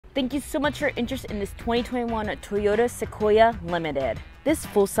Thank you so much for your interest in this 2021 Toyota Sequoia Limited. This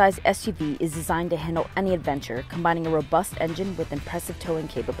full-size SUV is designed to handle any adventure, combining a robust engine with impressive towing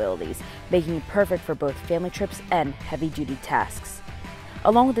capabilities, making it perfect for both family trips and heavy-duty tasks.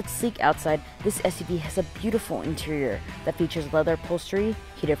 Along with its sleek outside, this SUV has a beautiful interior that features leather upholstery,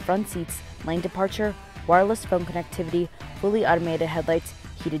 heated front seats, lane departure, wireless phone connectivity, fully automated headlights,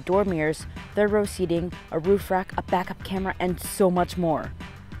 heated door mirrors, third-row seating, a roof rack, a backup camera, and so much more.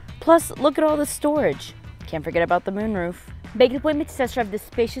 Plus, look at all the storage. Can't forget about the moonroof. Make an appointment to test drive this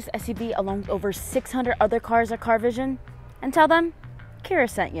spacious SUV along with over 600 other cars at Carvision, and tell them Kira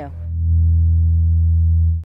sent you.